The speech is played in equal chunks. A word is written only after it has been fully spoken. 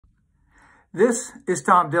This is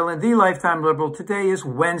Tom Dillon, the Lifetime Liberal. Today is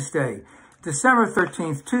Wednesday, December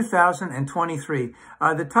 13th, 2023.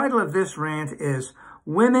 The title of this rant is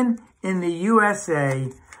Women in the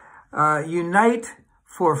USA Unite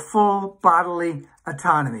for Full Bodily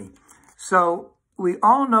Autonomy. So we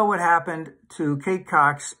all know what happened to Kate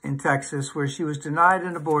Cox in Texas, where she was denied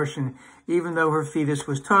an abortion, even though her fetus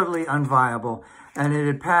was totally unviable. And it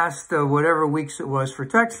had passed whatever weeks it was for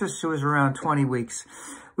Texas. It was around 20 weeks.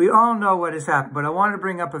 We all know what has happened, but I wanted to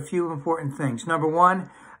bring up a few important things. Number one,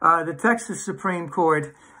 the Texas Supreme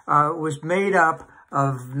Court was made up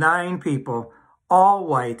of 9 people, all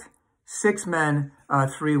white, 6 men,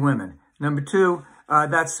 3 women. Number two,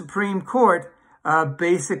 that Supreme Court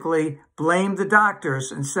basically blamed the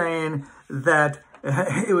doctors and saying that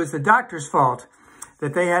it was the doctor's fault,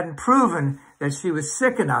 that they hadn't proven that she was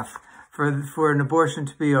sick enough for an abortion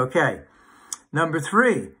to be okay. Number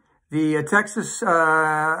three, the Texas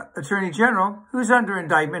Attorney General, who's under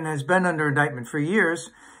indictment, has been under indictment for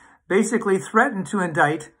years, basically threatened to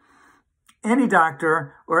indict any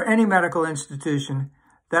doctor or any medical institution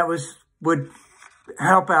that would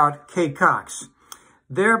help out Kate Cox,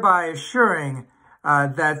 thereby assuring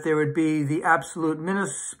that there would be the absolute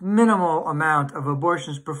minimal amount of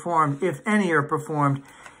abortions performed, if any are performed,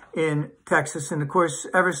 in Texas. And of course,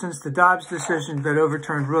 ever since the Dobbs decision that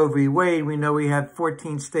overturned Roe v. Wade, we know we have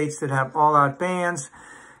 14 states that have all-out bans,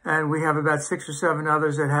 and we have about 6 or 7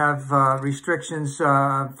 others that have restrictions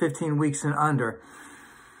 15 weeks and under.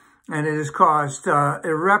 And it has caused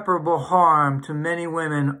irreparable harm to many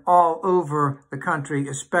women all over the country,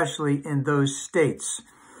 especially in those states.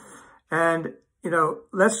 And, you know,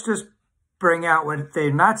 let's just bring out what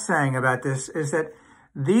they're not saying about this, is that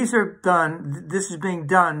this is being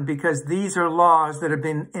done because these are laws that have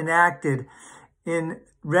been enacted in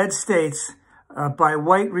red states by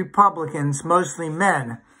white Republicans, mostly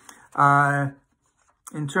men,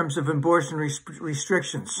 in terms of abortion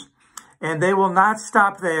restrictions. And they will not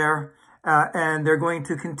stop there, and they're going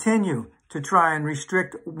to continue to try and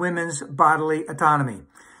restrict women's bodily autonomy.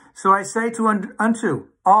 So I say unto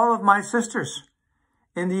all of my sisters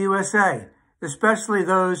in the USA, especially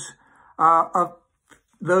those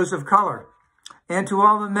of color, and to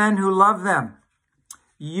all the men who love them,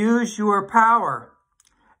 use your power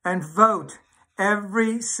and vote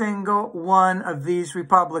every single one of these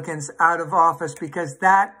Republicans out of office, because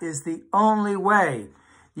that is the only way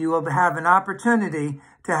you will have an opportunity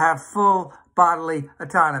to have full bodily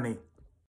autonomy.